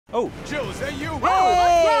Oh, Jill, is that you?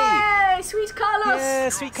 hey! Yay! Sweet Carlos! Yeah,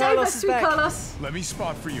 sweet Carlos is Sweet back. Carlos. Let me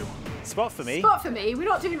spot for you. Spot for me. Spot for me. We're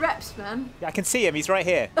not doing reps, man. Yeah, I can see him. He's right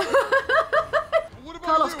here. What about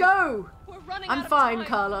Carlos, you? go! We're running I'm out of fine, time.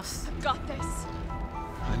 Carlos. I've got this.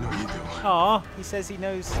 I know you do. Aw, he says he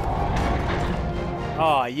knows.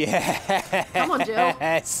 Oh, yes. Come on, Jill.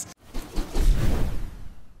 Yes.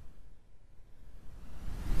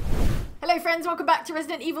 Hello, friends. Welcome back to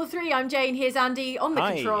Resident Evil 3. I'm Jane. Here's Andy on the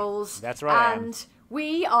Hi. controls. That's right, I am. And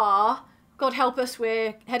we are, God help us,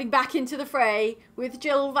 we're heading back into the fray with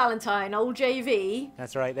Jill Valentine, old JV.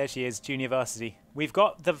 That's right. There she is, junior varsity. We've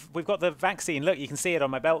got the vaccine. Look, you can see it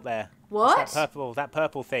on my belt there. What? It's that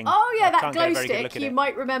purple thing. Oh yeah, I that can't glow get a very good stick look at you it.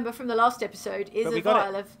 might remember from the last episode is But a we got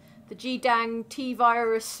vial of the G-Dang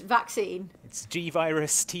T-virus vaccine. It's G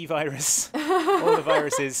virus, T virus, all the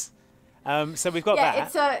viruses. So we've got Yeah,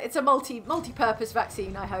 that. it's a multi-purpose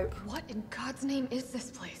vaccine, I hope. What in God's name is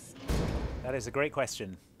this place? That is a great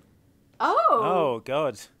question. Oh. Oh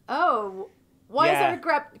God. Oh. Why Yeah. is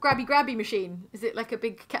there a grabby machine? Is it like a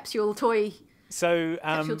big capsule toy So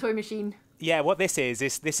machine? yeah, what this is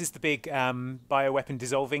the big bioweapon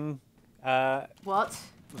dissolving What?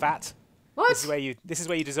 vat. What? This is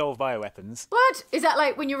where you dissolve bioweapons. What? Is that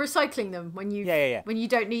like when you're recycling them when you Yeah. when you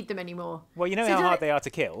don't need them anymore? Well, you know So how do hard they- they are to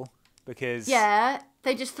kill because Yeah,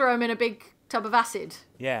 they just throw them in a big tub of acid.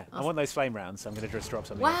 yeah. I want those flame rounds, so I'm going to just drop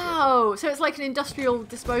something. Wow, so it's like an industrial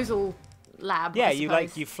disposal lab. Yeah, I you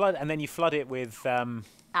suppose. flood and then you flood it with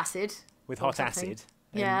acid. or hot something. acid.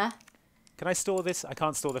 And Yeah. Can I store this? I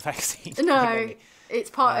can't store the vaccine. No, evidently. it's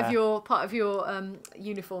part of your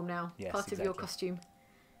uniform now. Yes, part of your exactly. costume.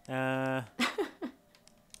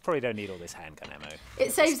 Probably don't need all this handgun ammo.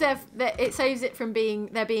 It saves it from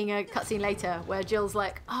there being a cutscene later where Jill's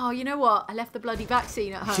like, oh, you know what? I left the bloody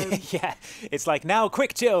vaccine at home. Yeah, it's like, now,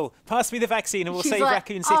 quick, Jill, pass me the vaccine and we'll She's save like,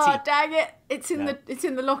 Raccoon City. oh, dang it! It's in No.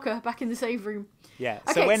 the locker back in the save room. Yeah.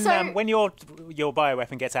 Okay, So when your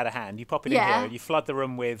bioweapon gets out of hand, you pop it in Yeah. here and you flood the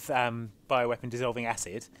room with bioweapon dissolving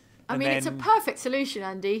acid. I and mean, then, it's a perfect solution,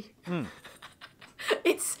 Andy.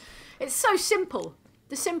 It's so simple.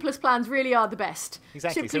 The simplest plans really are the best.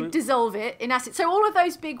 Exactly, Simply so- dissolve it in acid. So all of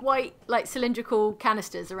those big white, like cylindrical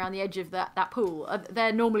canisters around the edge of that pool,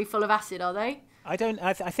 they're normally full of acid, are they? I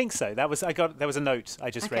think so. There was a note I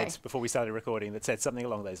just Okay. read before we started recording that said something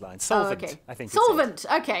along those lines. Solvent, Oh, okay. I think. Solvent.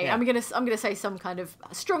 Okay, Yeah. I'm gonna say some kind of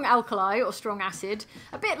strong alkali or strong acid,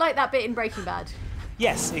 a bit like that bit in Breaking Bad.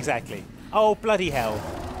 Yes, exactly. Oh, bloody hell.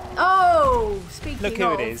 Oh, speaking Look who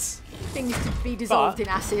of it is. things to be dissolved But,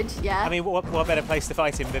 in acid, yeah. I mean, what better place to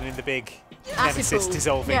fight him than in the big Acid Nemesis pool.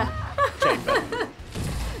 dissolving Yeah. chamber?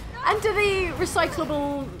 And do the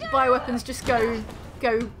recyclable bioweapons just go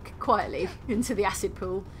quietly into the acid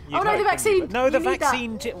pool? You'd Oh no, hope, the wouldn't you? vaccine! But no, You the need that.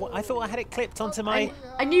 vaccine. I thought I had it clipped onto my.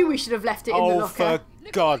 I knew we should have left it in the Oh, locker.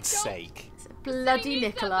 for God's sake! Bloody Needs that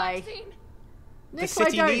Nikolai. vaccine. The Nikolai,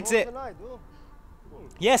 city don't. needs it.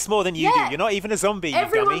 Yes, more than you Yeah. do. You're not even a zombie, you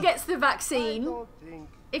Everyone dummy. gets the vaccine.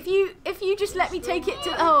 If you just let me take it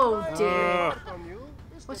to... Oh dear.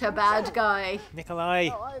 What a bad guy. Nikolai,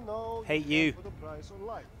 hate you,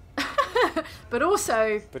 But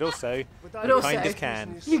also... but also, But you also... kind of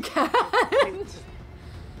can. You can.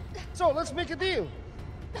 So let's make a deal.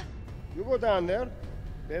 You go down there,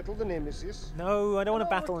 battle the Nemesis. No, I don't want to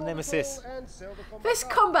battle a nemesis. This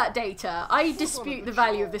combat data, I dispute the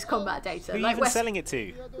value of this combat data. Who are you Like even Wes- selling it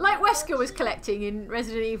to? Like Wesker was collecting in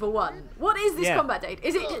Resident Evil 1. What is this Yeah. combat data?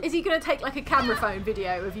 Is he going to take like a camera phone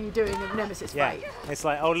video of you doing a Nemesis Yeah, fight? it's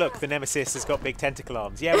like, oh look, the nemesis has got big tentacle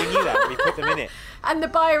arms. Yeah, we knew that. We put them in it. And the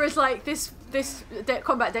buyer is like, this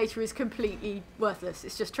combat data is completely worthless.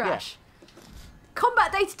 It's just trash.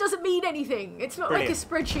 Combat data doesn't mean anything. It's not like a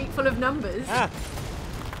Brilliant. spreadsheet full of numbers. Ah,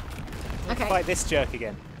 Okay. fight this jerk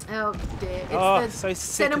again. Oh dear. It's Oh, the so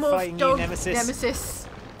sick of xenomorph fighting you, dog Nemesis.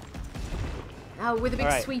 Oh, with a big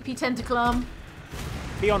Alright. sweepy tentacle arm.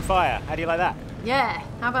 Be on fire. How do you like that? Yeah.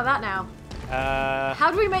 How about that now?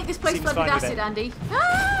 How do we make this place Seems flood with fine with acid, it. Andy?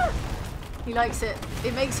 Ah! He likes it.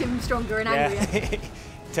 It makes him stronger and angrier. Yeah.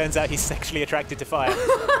 Turns out he's sexually attracted to fire.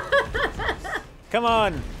 Come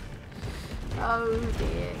on. Oh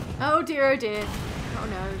dear. Oh dear, oh dear. Oh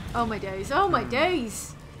no. Oh my days. Oh my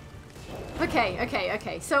days.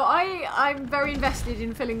 Okay. So I'm very invested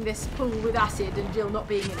in filling this pool with acid and Jill not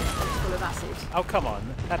being in it when it's full of acid. Oh, come on.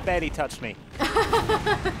 That barely touched me.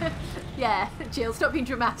 Yeah, Jill, stop being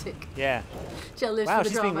dramatic. Yeah. Jill lives Wow, for the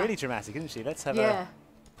she's drama. being really dramatic, isn't she? Let's have Yeah.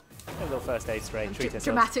 a little first aid spray. Treat ourselves.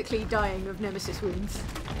 Dramatically dying of Nemesis wounds.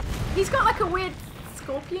 He's got like a weird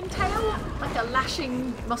scorpion tail, like a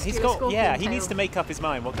lashing muscular He's got, scorpion yeah, tail. he needs to make up his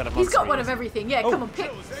mind what kind of He's monster got one he of is. everything. Yeah, Oh. come on,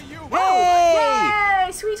 pick. Jill, is that you? Hey!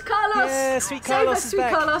 Yay, sweet Carlos! Yeah, sweet Save Carlos us, is sweet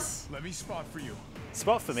back. Carlos! Let me spot for you.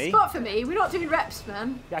 Spot for me. Spot for me. We're not doing reps,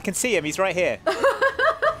 man. Yeah, I can see him. He's right here.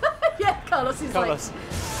 Yeah, Carlos is Carlos.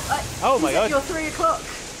 Oh my he's at God. your 3 o'clock.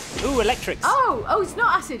 Ooh, electrics. Oh, it's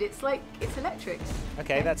not acid. It's electrics.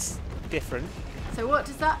 Okay, that's different. So what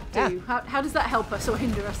does that do? How does that help us or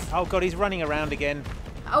hinder us? Oh god, he's running around again.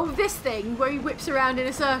 Oh, this thing where he whips around in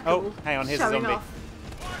a circle. Oh, hang on, here's a showing zombie.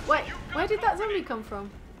 Off. Wait, where did that zombie come from?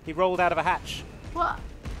 He rolled out of a hatch. What?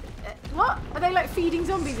 What? Are they like feeding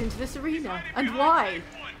zombies into this arena? And why?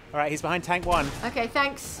 All right, he's behind tank 1. Okay,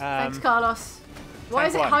 thanks. Thanks, Carlos. Why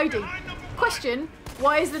is it tank hiding? Question,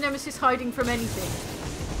 why is the Nemesis hiding from anything?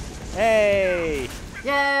 Hey!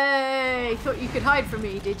 Yay! Thought you could hide from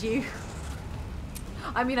me, did you?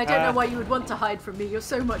 I mean, I don't know why you would want to hide from me. You're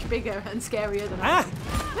so much bigger and scarier than I am.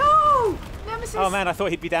 No! Nemesis! Oh man, I thought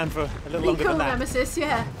he'd be down for a little longer cool, than that. Nemesis,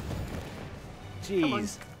 yeah.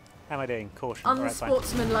 Jeez. How am I doing? Caution. All right, fine.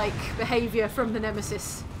 Unsportsmanlike behaviour from the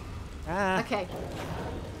Nemesis. Okay.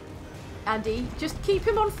 Andy, just keep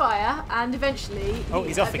him on fire, and eventually... Oh,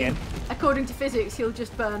 he's off again. According to physics, he'll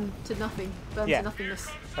just burn to nothing. Burn Yeah. to nothingness.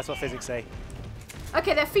 That's what physics say.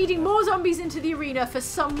 Okay, they're feeding more zombies into the arena for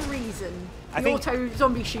some reason. I The think- auto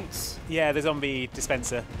zombie shoots. Yeah, the zombie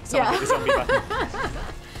dispenser. Someone Yeah. hit the zombie button.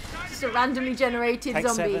 Just a randomly generated Tank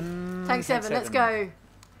zombie. 7. Tank 7, let's go.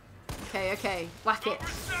 Okay, whack it.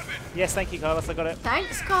 Yes, thank you, Carlos. I got it.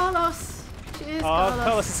 Thanks, Carlos. Cheers, Oh, Carlos.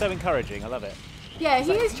 Carlos is so encouraging. I love it. Yeah,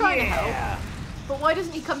 he is trying to help. Yeah. But why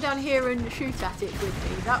doesn't he come down here and shoot at it with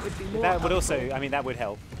me? That would be more That would helpful. also, I mean, that would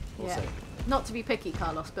help. Also. Yeah. Not to be picky,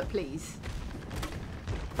 Carlos, but please.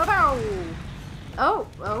 Ba-bow! Oh.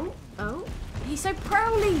 He's so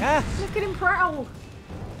prowly. Ah. Look at him prowl.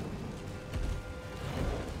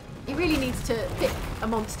 He really needs to pick a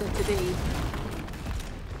monster to be.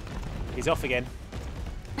 He's off again.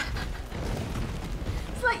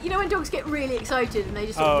 It's like, you know when dogs get really excited and they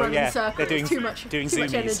just sort of run yeah. in circles. They're doing- Too much doing zoomies.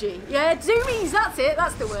 zoomies. Energy. Yeah, zoomies, that's it,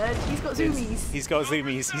 that's the word. He's got zoomies. He's got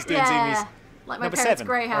zoomies. He's doing Yeah, zoomies. like my Number parents' 7.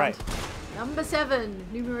 greyhound. Right. Number 7,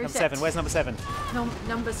 numero Number set. 7. Where's number 7?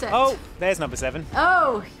 Number set. Oh, there's number 7.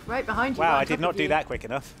 Oh, right behind you. Wow, on I top did not of do you. that quick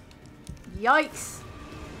enough. Yikes.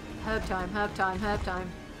 Herb time, herb time, herb time.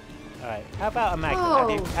 All right. How about a magnet?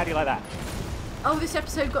 Oh. How do you like that? Oh, this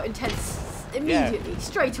episode got intense immediately,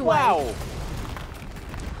 straight away. Wow.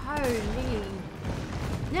 Holy.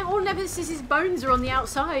 Now all Nemesis' bones are on the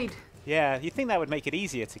outside. Yeah, you'd think that would make it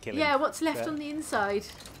easier to kill him. Yeah, what's left but- on the inside?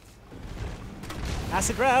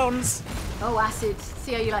 Acid rounds. Oh, acid.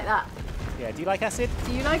 See how you like that? Yeah, do you like acid?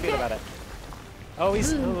 Do you How like do you feel it? about it? Oh,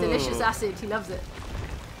 he's ooh. Delicious acid. He loves it.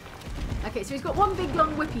 Okay, so he's got one big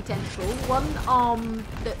long whippy tentacle, one arm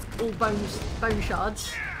that's all bone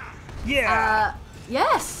shards. Yeah.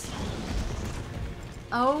 Yes.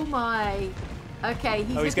 Oh my. Okay,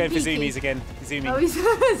 he's Oh, he's looking going for geeky. zoomies again. He's zooming. Oh, he's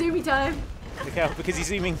zoomy time. Look out, because he's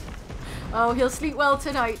zooming. Oh, he'll sleep well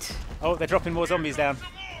tonight. Oh, they're dropping more zombies down.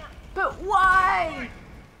 But why?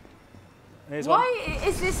 There's one. Why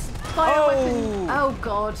is this bioweapon? Oh. Oh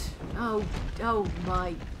God. Oh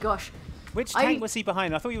my gosh. Which tank was he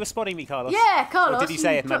behind? I thought you were spotting me, Carlos. Yeah, Carlos. Or did you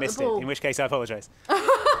say you it and I dropped the missed it? ball. In which case, I apologise.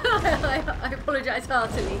 I apologise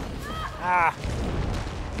heartily. Ah.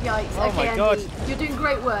 Yikes. Oh okay, my God. Andy, you're doing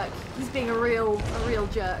great work. He's being a real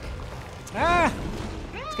jerk. Ah.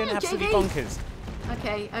 It's going absolutely JD. bonkers.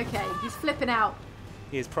 Okay. He's flipping out.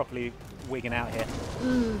 He is properly wigging out here.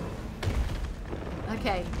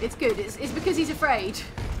 Okay, it's good. It's because he's afraid.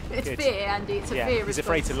 It's Good. fear, Andy. It's a Yeah, fear he's response.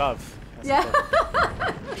 afraid to love. That's Yeah. the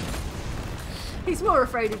problem. He's more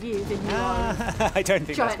afraid of you than you are. I don't think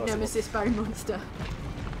that's Giant possible. Nemesis bone monster.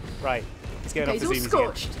 Right. He's going Okay, off he's the all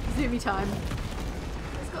zoomies scorched. Zoomy time.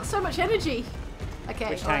 He's got so much energy. Okay,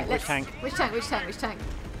 Which all tank? right, Which tank? Which tank?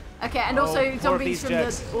 Okay, and Oh, also more of zombies these from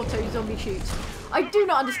jerks. the auto zombie shoot. I do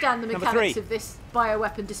not understand the Number mechanics 3. of this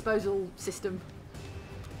bioweapon disposal system.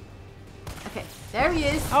 Okay, there he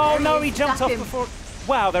is. Oh there no, is. he jumped Zap off him. before.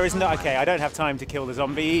 Wow, there is no. Okay, I don't have time to kill the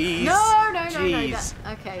zombies. No. Jeez.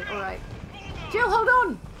 Okay, all right. Jill, hold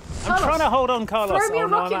on. I'm Carlos, trying to hold on, Carlos. Throw me oh a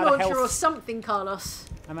no, rocket I'm out of launcher or health. something, Carlos.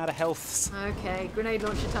 I'm out of health. Okay, grenade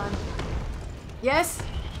launcher time. Yes?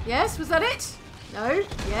 Was that it? No?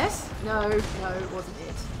 Yes? No, it wasn't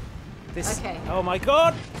it. This. Okay. Oh my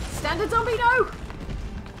God. Standard zombie, no!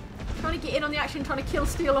 Trying to get in on the action, trying to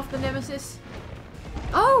steal off the Nemesis.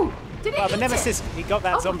 Oh! Did it Well, eat the Nemesis. He got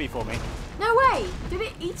that Oh. zombie for me. it? No way! Did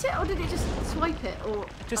it eat it or did it just swipe it? Or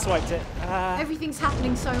Just swiped it. everything's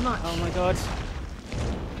happening so much. Oh my God.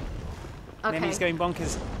 Okay. Nemi's going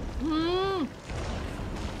bonkers.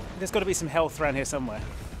 There's got to be some health around here somewhere.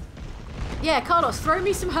 Yeah, Carlos, throw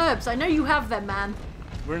me some herbs. I know you have them, man.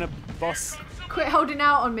 We're in a boss. Quit holding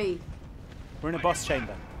out on me. We're in a boss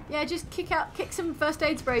chamber. Yeah, just kick some first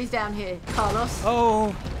aid sprays down here, Carlos.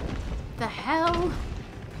 Oh! The hell?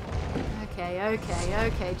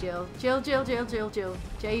 Okay, Jill. Jill.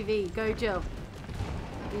 JV, go Jill.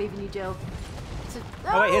 I believe in you, Jill.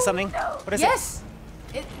 Oh, wait, here's something. No. What is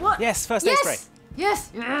it? What? Yes, first aid spray.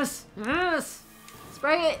 Yes.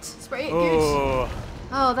 Spray it good. Oh.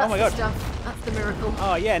 Oh, that's my the God. stuff. That's the miracle.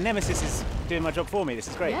 Oh, yeah, Nemesis is doing my job for me. This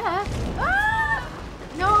is great. Yeah. Ah!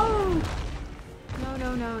 No.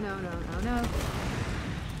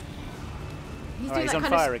 He's All right, doing he's that on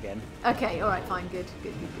kind fire of... again. Okay, alright, fine, good.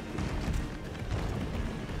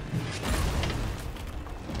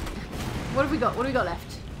 What have we got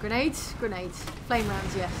left? Grenades? Flame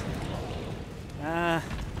rounds, yes.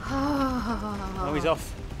 Oh, he's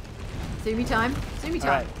off. Zoomy time. All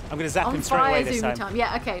right, I'm going to zap On him straight fire, away this zoomy time. time.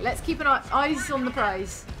 Yeah, okay, let's keep eyes on the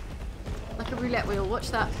prize. Like a roulette wheel. Watch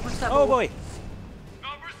that Oh, ball. boy.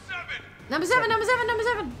 Number seven.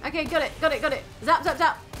 Okay, got it.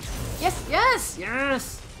 Zap. Yes.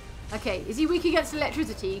 Okay, is he weak against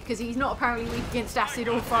electricity? Because he's not apparently weak against acid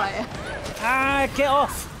or fire. Ah, get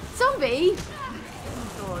off. Zombie?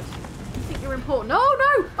 Oh, God. You think you're important? No.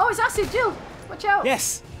 Oh, it's acid, Jill. Watch out.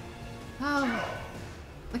 Yes. Oh.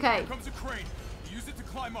 Okay. Here comes a crane. Use it to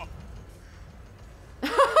climb up.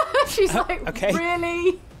 She's like, okay.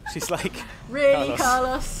 Really? She's like, Really,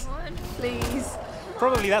 Carlos? Please.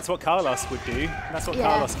 Probably that's what Carlos would do. That's what Yeah.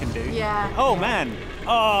 Carlos can do. Yeah. Oh, man,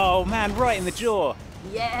 right in the jaw.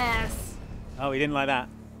 Yes. Oh, he didn't like that.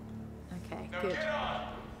 Okay, good.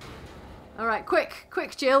 All right,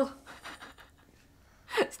 quick, Jill.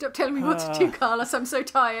 Stop telling me what to do, Carlos. I'm so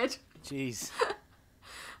tired. Jeez.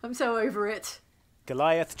 I'm so over it.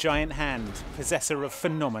 Goliath giant hand, possessor of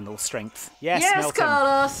phenomenal strength. Yes, Yes, melt him.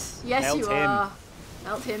 Carlos. Yes, Melt you him. are.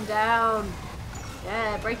 Melt him down.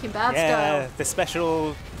 Yeah, Breaking Bad Yeah, style. the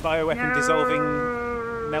special bioweapon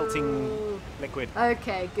dissolving melting liquid.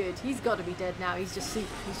 Okay, good. He's got to be dead now. He's just soup.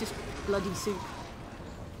 He's just bloody soup.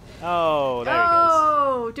 Oh, there he goes.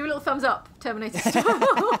 Oh, do a little thumbs up, Terminator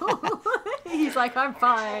style. He's like, I'm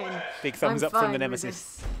fine. Big thumbs I'm up from fine the with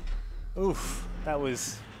Nemesis. this. Oof, that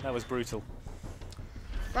was brutal.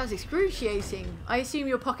 That was excruciating. I assume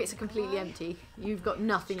your pockets are completely empty. You've got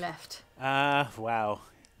nothing left. Wow.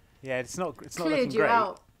 Yeah, it's not Cleared looking you great.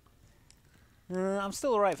 out. I'm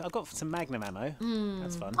still alright. I've got some Magnum ammo.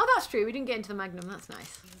 That's fun. Oh, that's true. We didn't get into the Magnum. That's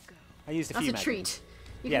nice. I used a That's few a Magnums. treat.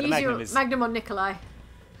 You Yeah, can the use your Magnum is- Magnum on Nikolai.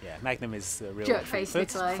 Yeah, Magnum is the real Jerk face treat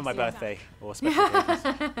Nikolai, for my yeah. birthday or special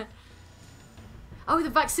occasions. Oh, the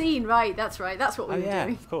vaccine. Right, that's right. That's what we Oh were yeah,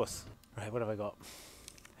 doing. of course. Right, what have I got?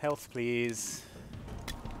 Health, please.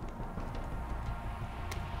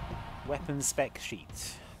 Weapon spec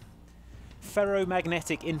sheet.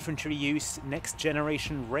 Ferromagnetic infantry use, next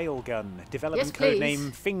generation railgun. Development Yes, code please.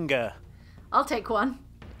 name Finger. I'll take one.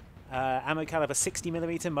 Ammo caliber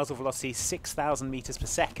 60mm, muzzle velocity 6,000 meters per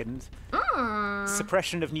second. Mm.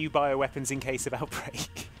 Suppression of new bioweapons in case of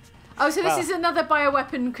outbreak. Oh, so this Wow. is another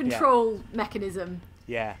bioweapon control mechanism.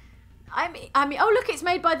 Yeah. I mean, oh look, it's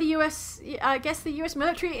made by the US. I guess the US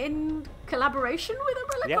military in collaboration with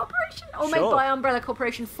Umbrella Yep. Corporation, or Sure. made by Umbrella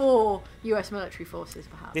Corporation for US military forces,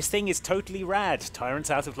 perhaps. This thing is totally rad. Tyrant's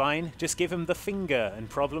out of line. Just give him the finger and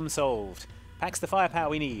problem solved. Packs the firepower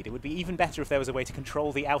we need. It would be even better if there was a way to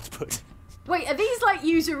control the output. Wait, are these like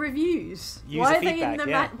user reviews? User why are they in feedback, the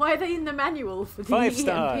yeah. Why are they in the manual for the 5 EMP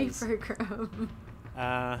stars. program?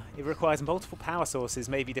 It requires multiple power sources,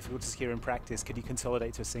 may be difficult to secure in practice. Could you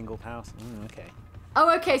consolidate to a single power? Okay.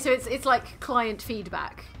 Oh, okay. So it's like client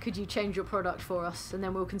feedback. Could you change your product for us, and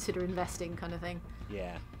then we'll consider investing, kind of thing.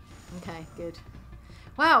 Yeah. Okay, good.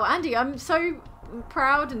 Wow, Andy, I'm so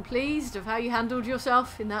proud and pleased of how you handled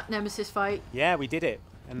yourself in that Nemesis fight. Yeah, we did it.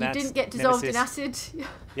 And You that's didn't get dissolved in Nemesis. acid.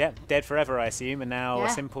 Yeah, dead forever, I assume. And now Yeah. a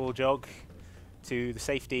simple jog to the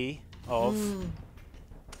safety of...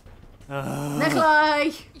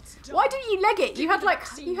 Nikolai! Why didn't you leg it? You had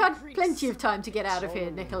plenty of time to get out of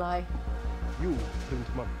here, Nikolai. You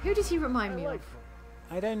didn't mum. Who does he remind me of?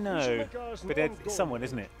 I don't know. But it's someone,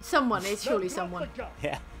 isn't it? Someone, it's surely someone.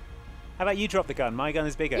 Yeah. How about you drop the gun? My gun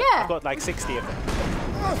is bigger. Yeah. I've got like 60 of them.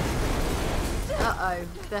 Uh-oh.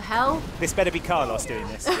 The hell? This better be Carlos doing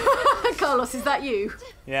this. Carlos, is that you?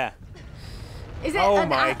 Yeah. Is it Oh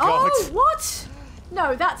my God. Oh, what?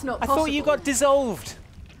 No, that's not I possible. thought you got dissolved.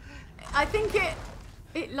 I think it...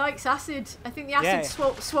 It likes acid. I think the acid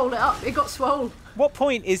Yeah. swole it up. It got swole. What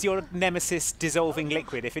point is your nemesis dissolving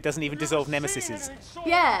liquid if it doesn't even dissolve nemesises?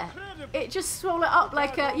 Yeah. It just swole it up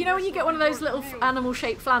like a, you know when you get one of those little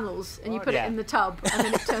animal-shaped flannels and you put it Yeah. in the tub and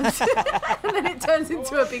then it turns and then it turns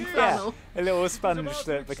into a big flannel. Yeah, a little sponge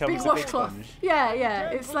that becomes Big a big washcloth. sponge. Yeah, yeah.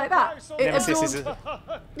 It's like that. It Nemesis is absorbed.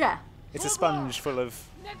 a, Yeah. it's a sponge full of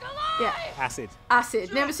Yeah. acid.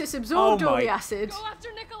 Acid. Nemesis absorbed Oh all my- the acid Go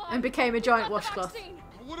after Nikolai. and became a We've giant got the washcloth. vaccine.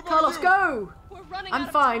 What about Carlos, you? go! We're running I'm out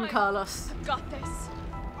of fine, time. Carlos. I've got this.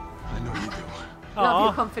 I know you do. Love your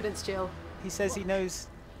Aw, confidence, Jill. he says he knows.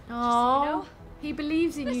 Oh, know, he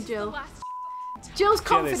believes in This you, is the Jill. last Jill's Jill is-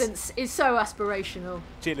 confidence is so aspirational.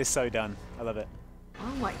 Jill is so done. I love it.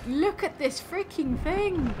 Oh my, look at this freaking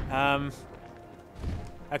thing.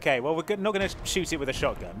 Okay, well, we're not going to shoot it with a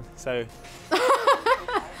shotgun, so...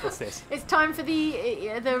 What's this? It's time for the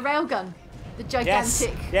railgun. The Yes,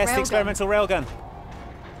 gigantic yes, railgun. the experimental railgun.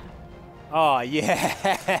 Oh,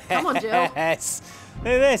 yeah. Come on, Jill. Yes. Look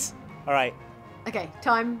at this. All right, Okay,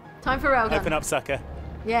 time for railgun. open up, sucker.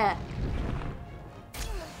 Yeah.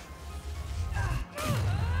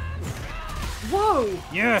 Whoa!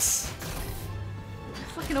 Yes.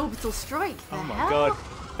 It's like an orbital strike. The Oh my hell? god.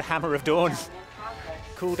 The hammer of dawn.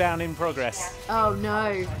 Cooldown in progress. Oh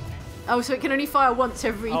no. Oh, so it can only fire once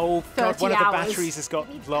every Oh 30 god, one of hours. the batteries has got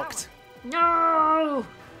locked. No!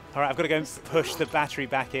 All right, I've got to go and push the battery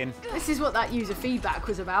back in. This is what that user feedback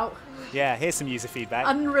was about. Yeah, here's some user feedback.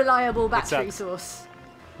 Unreliable battery up? source.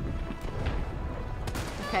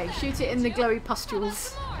 Okay, shoot it in the glowy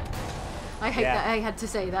pustules. I hate Yeah. that I had to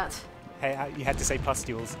say that. Hey, you had to say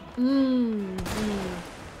pustules. I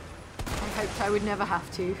hoped I would never have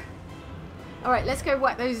to. Alright, let's go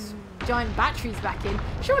whack those giant batteries back in.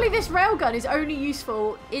 Surely this railgun is only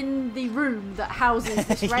useful in the room that houses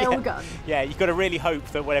this railgun. Yeah, you've got to really hope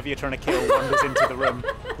that whatever you're trying to kill wanders into the room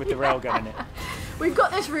with the railgun in it. We've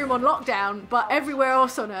got this room on lockdown, but everywhere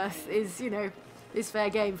else on Earth is, you know, is fair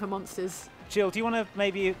game for monsters. Jill, do you want to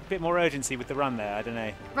maybe a bit more urgency with the run there? I don't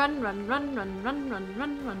know. Run, run, run, run, run, run,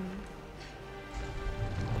 run, run.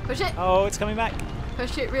 Push it. Oh, it's coming back.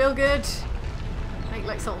 Push it real good. Make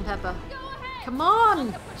like salt and pepper. Come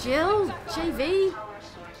on, Jill, JV.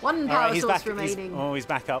 One All power right, he's source back. remaining. He's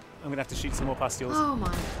back up. I'm going to have to shoot some more pustules. Oh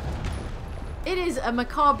my. It is a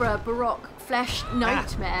macabre baroque flesh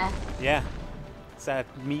nightmare. Yeah. It's a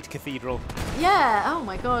meat cathedral. Yeah, oh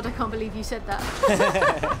my god, I can't believe you said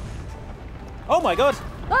that. Oh my god!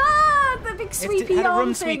 Ah, the big It sweepy had a arm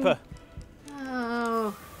room thing. sweeper.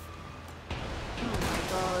 Oh. Oh my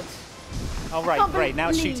god. Oh right, can't great. Now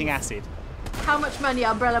it's believe- shooting acid. How much money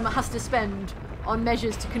Umbrella has to spend on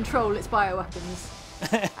measures to control its bioweapons.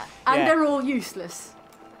 And Yeah. they're all useless.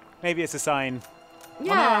 Maybe it's a sign.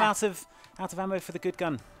 Yeah. Oh no, I'm out of ammo for the good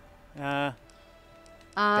gun. Damn,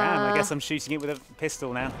 I guess I'm shooting it with a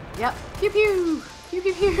pistol now. Yep. Pew pew! Pew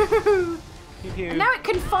pew pew! Pew pew. And now it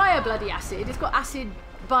can fire bloody acid. It's got acid,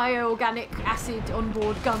 bioorganic acid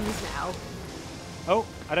onboard guns now. Oh,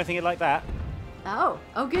 I don't think it like that. Oh.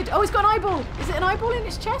 Oh good. Oh, it's got an eyeball. Is it an eyeball in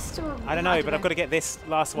its chest? Or I don't know, but I've got to get this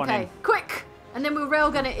last one Okay, in. quick! And then we'll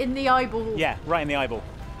railgun it in the eyeball. Yeah, right in the eyeball.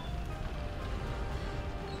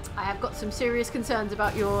 I have got some serious concerns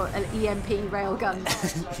about your EMP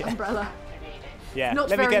railgun Umbrella. Yeah, Not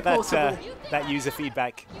let me very get that portable. that user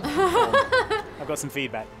feedback. I've got some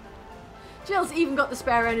feedback. Jill's even got the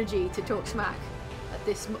spare energy to talk smack at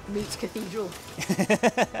this meat cathedral.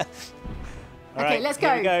 All Okay, right, let's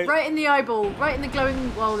here we go. Right in the eyeball. Right in the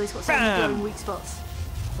glowing... Well, there's got so many Bam. glowing weak spots.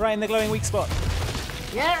 Right in the glowing weak spot.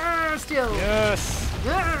 Yes, Jill. Yes.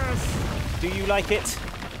 Yes. Do you like it?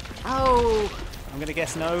 Oh, I'm gonna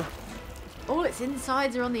guess no. all its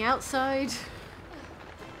insides are on the outside.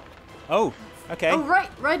 Oh, okay. Oh,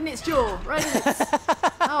 right in its jaw. Right in its...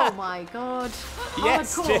 Oh my god.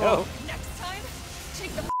 Yes, Hardcore. Jill. Next time,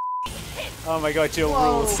 take the hit. Oh my god, Jill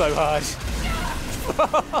Whoa. rules so hard.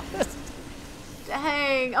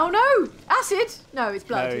 Dang. Oh no! Acid? No, it's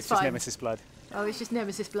blood. No, it's it's just fine. Nemesis blood. Oh, it's just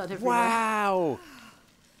Nemesis blood everywhere. Wow.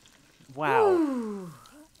 Wow. Ooh.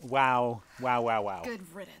 Wow. Wow, wow, wow. Good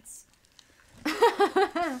riddance.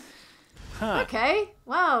 Huh. Okay.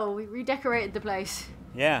 Wow, we redecorated the place.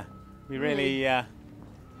 Yeah. We really,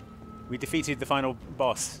 we defeated the final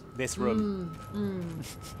boss, this room.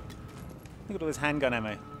 Look at all this handgun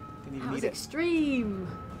ammo. Didn't even That was need it. extreme.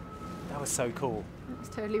 That was so cool. That was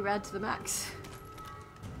totally rad to the max.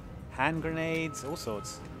 Hand grenades, all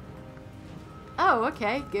sorts. Oh,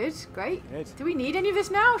 okay. Good. Great. Good. Do we need any of this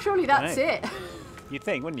now? Surely that's No. it. You'd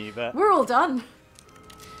think, wouldn't you? But We're all done.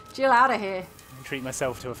 Jill out of here. I treat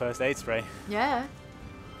myself to a first aid spray. Yeah.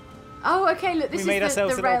 Oh, okay. Look, this We made is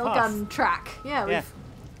ourselves the a little railgun track. Yeah, Yeah.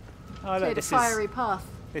 Oh, look, Cleared a this fiery path.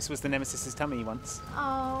 this was the Nemesis's tummy once.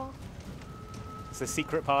 Oh. It's the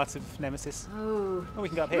secret part of Nemesis. Oh. Oh, we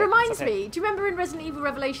can go up It here. reminds It's up here. me, do you remember in Resident Evil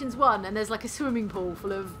Revelations 1 and there's like a swimming pool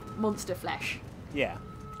full of monster flesh? Yeah.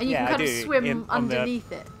 And you Yeah, can I kind of do, swim on the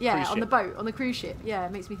underneath it. Yeah, cruise on the ship. boat, on the cruise ship. Yeah,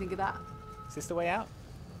 it makes me think of that. Is this the way out?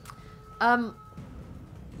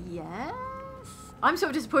 Yes. I'm sort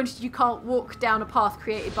of disappointed you can't walk down a path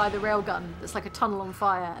created by the railgun that's like a tunnel on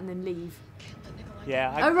fire and then leave.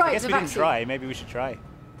 Yeah, Oh, right, I guess the we didn't vaccine. try. Maybe we should try.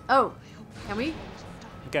 Oh, can we?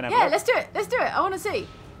 We're gonna have a Yeah, look. let's do it. Let's do it. I want to see.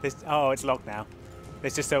 Oh, it's locked now.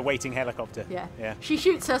 There's just a waiting helicopter. Yeah. Yeah. She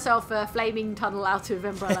shoots herself a flaming tunnel out of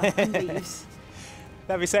Umbrella and leaves.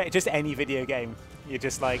 That'd be so. Just any video game. You're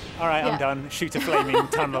just like, all right, Yeah. I'm done. Shoot a flaming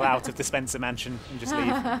tunnel out of the Spencer mansion and just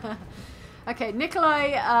leave. Okay,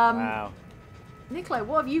 Nikolai. Wow. Nikolai,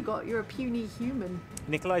 what have you got? You're a puny human.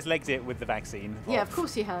 Nikolai's legged it with the vaccine. Yeah, of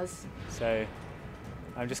course he has. So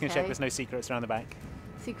I'm just going to check Okay. there's no secrets around the back.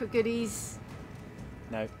 Secret goodies.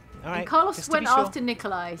 No. All right. And Carlos just to went be sure. after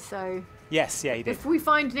Nikolai, so Yes, yeah, he did. if we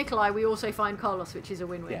find Nikolai, we also find Carlos, which is a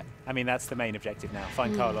win-win. Yeah, I mean, that's the main objective now. Hmm.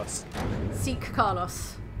 Find Carlos. Seek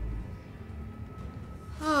Carlos.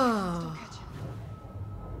 Oh.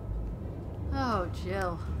 Oh,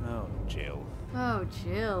 Jill. Oh, Jill. Oh,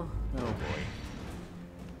 Jill. Oh, boy.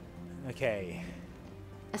 Okay.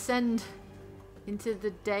 Ascend into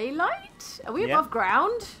the daylight? Are we Yeah. above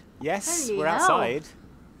ground? Yes, Holy we're hell. outside.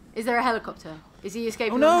 Is there a helicopter? Is he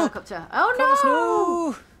escaping Oh, on no. a helicopter? Oh, Carlos, no!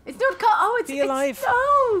 no! It's not Carlos. Oh, it's Be alive. It's,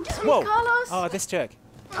 no! Sweet Whoa! Carlos! Oh, this jerk.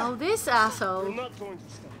 Oh, this We're asshole. not going to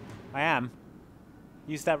stop. I am.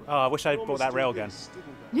 Use that. Oh, I wish I bought that railgun. Promised to do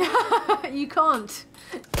this, didn't I? You can't.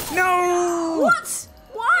 No! What?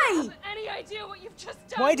 Why? Any idea what you've just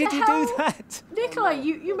done? Why did the you do hell? that? Nikolai,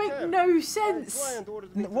 you make Okay. no My sense. client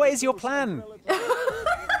ordered me to What is your reduce plan? umbrella to-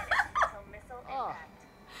 Ah,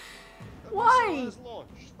 the Why? missile has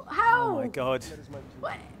launched. How? Oh my god. That is my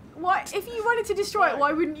plan. Why? Why? If you wanted to destroy it,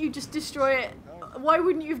 why wouldn't you just destroy it? Why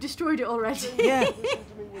wouldn't you have destroyed it already? Yeah.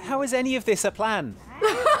 How is any of this a plan?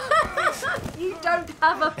 You don't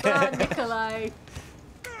have a plan, Nikolai.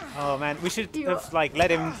 Oh man, we should You- have like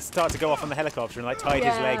let him start to go off on the helicopter and like tied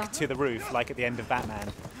his Yeah. leg to the roof like at the end of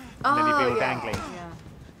Batman. And then he'd be all dangling. Yeah.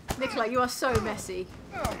 Nikolai, you are so messy.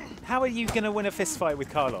 How are you gonna win a fist fight with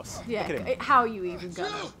Carlos? Yeah. Look at him. How are you even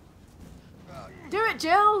gonna? Do it,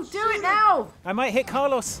 Jill. Do it now. I might hit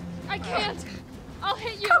Carlos. I can't. I'll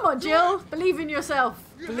hit you. Come on, Jill. Believe in yourself.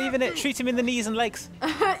 Believe in it. Shoot him in the knees and legs.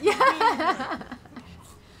 Yeah.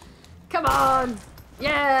 Come on.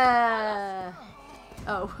 Yeah.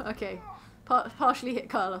 Oh, okay. Partially hit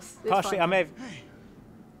Carlos. It's Partially, fine. I may have.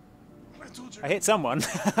 I hit someone.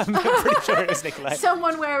 I'm pretty sure it was Nikolai.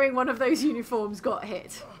 Someone wearing one of those uniforms got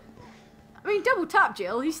hit. I mean, double tap,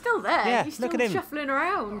 Jill. He's still there. Yeah, He's still look at him. shuffling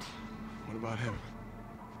around. What about him?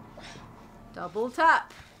 Double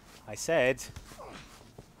tap. I said.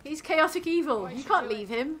 He's chaotic evil. You can't leave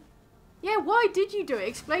him. Yeah, why did you do it?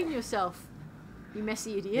 Explain yourself. You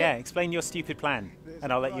messy idiot. Yeah, explain your stupid plan,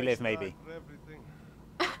 and I'll let you live maybe. For everything.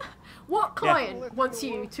 What client wants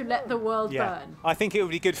you to let the world Yeah. burn? I think it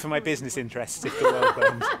would be good for my business interests if the world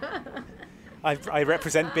burned. I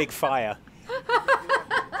represent Big Fire.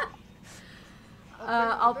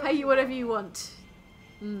 I'll pay you whatever you want.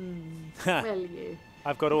 Will you?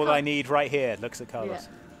 I've got all I need right here. Looks at Yeah. Carlos.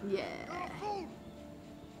 Yeah.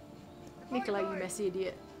 Nikolai, you messy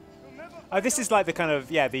idiot. Oh, this is like the kind of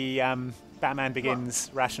the Batman Begins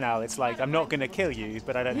rationale. It's like I'm not going to kill you,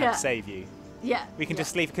 but I don't Yeah. have to save you. Yeah. We can yeah.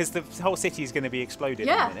 just leave because the whole city is going to be exploded in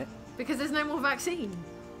Yeah. a minute. Because there's no more vaccine.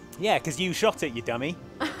 Yeah, because you shot it, you dummy.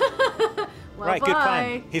 Well, Right, bye. good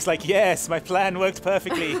plan. He's like, yes, my plan worked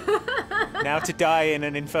perfectly. Now to die in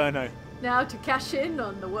an inferno. Now to cash in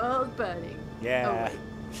on the world burning. Yeah. Oh,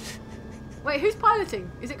 wait, who's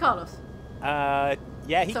piloting? Is it Carlos? Yeah,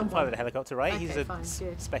 he Someone. can pilot a helicopter, right? Okay, He's a fine,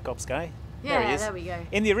 good. spec ops guy. Yeah, there he is. there we go.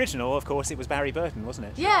 In the original, of course, it was Barry Burton, wasn't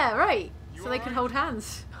it? Yeah, right. So they could hold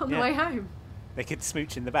hands on the Yeah. way home. They could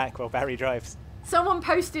smooch in the back while Barry drives. Someone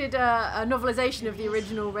posted a novelisation of the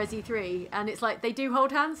original Resi 3, and it's like they do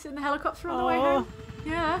hold hands in the helicopter on the way Aw. home.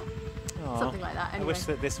 Yeah. Aw. Something like that, I anyway. wish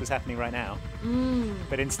that this was happening right now.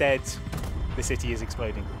 But instead, the city is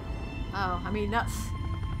exploding. Oh, I mean, that's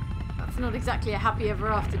not exactly a happy ever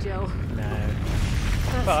after, Jill. No.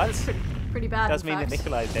 That's, But that's pretty bad. does in mean that fact.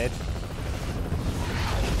 Nikolai's dead.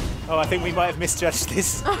 Oh, I think we might have misjudged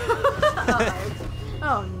this. Uh-oh.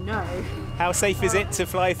 Oh no. How safe is it to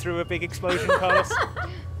fly through a big explosion, Carlos? Thought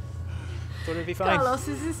it'd be fine. Carlos,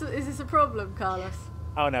 is this a problem, Carlos?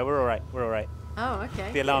 Oh no, we're all right. We're all right. Oh,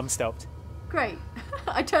 okay. The alarm stopped. Great.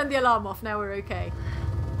 I turned the alarm off. Now we're okay.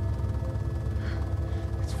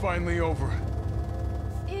 It's finally over.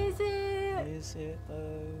 Is it? Is it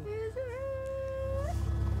though? Is it?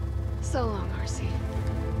 So long, RC.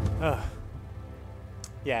 Oh.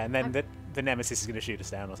 Yeah, and then the Nemesis is going to shoot us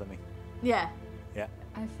down or something. Yeah. Yeah.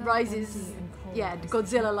 Rises, yeah,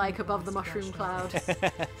 Godzilla-like above the mushroom cloud.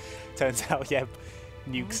 Turns out, yeah,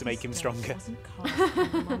 nukes make him stronger.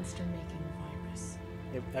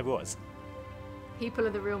 It was. People are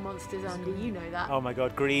the real monsters, Andy. You know that. Oh my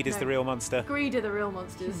god, greed is No. the real monster. Greed are the real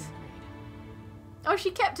monsters. Oh,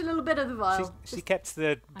 she kept a little bit of the vial. She kept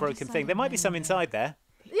the broken thing. There might be some inside there.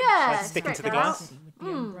 Yeah, Let's stick into scrape the that glass. out. With the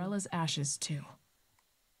umbrella's ashes too.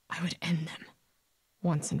 I would end them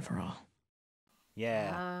once and for all.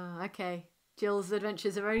 Yeah. Ah, okay. Jill's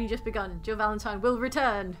adventures have only just begun. Jill Valentine will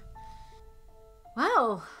return.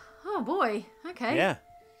 Well, oh boy. Okay. Yeah.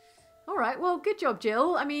 All right. Well, good job,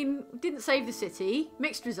 Jill. I mean, didn't save the city.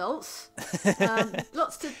 Mixed results.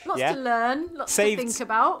 Lots to Yeah. learn. Lots Saved- to think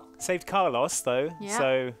about. Saved Carlos though. Yeah.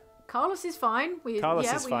 So Carlos is fine. Carlos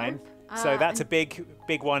yeah, is we fine. hope. So that's a big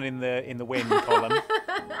one in the win column.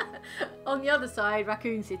 On the other side,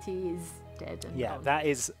 Raccoon City is dead. And Yeah, gone. that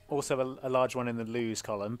is also a large one in the lose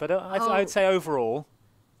column. But I Oh. would say overall,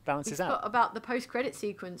 We balances forgot out. about the post-credit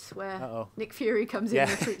sequence where Uh-oh. Nick Fury comes in Yeah.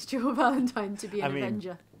 and recruits Jill Valentine to be an I mean,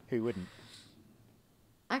 Avenger. who wouldn't?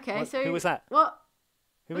 Okay, What- so who was that? What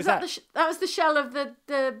Who was that? that? That was the shell of the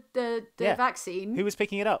Yeah. vaccine. Who was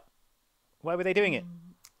picking it up? Why were they doing it?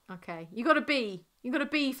 Okay, you got a B. You got a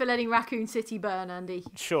B for letting Raccoon City burn, Andy.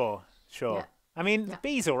 Sure. Yeah. I mean, Yeah.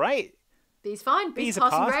 B's all right. B's fine. B's B's a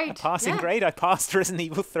passing pass, grade. a passing Yeah. grade. I passed Resident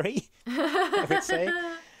Evil 3, I would say.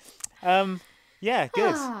 Yeah,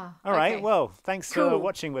 good. All right, okay. well, thanks for Cool.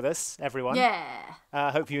 watching with us, everyone. Yeah.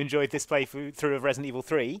 Hope you enjoyed this playthrough of Resident Evil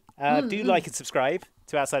 3. Do like and subscribe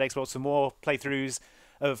to Outside Xbox for more playthroughs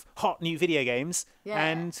of hot new video games. Yeah.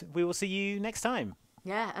 And we will see you next time.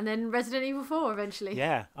 Yeah, and then Resident Evil 4 eventually.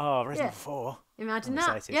 Yeah. Oh, Resident Yeah. Evil 4. Imagine I'm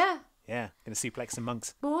that. excited. Yeah. Yeah. Gonna suplex some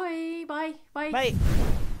monks. Boy, bye. Bye. Bye.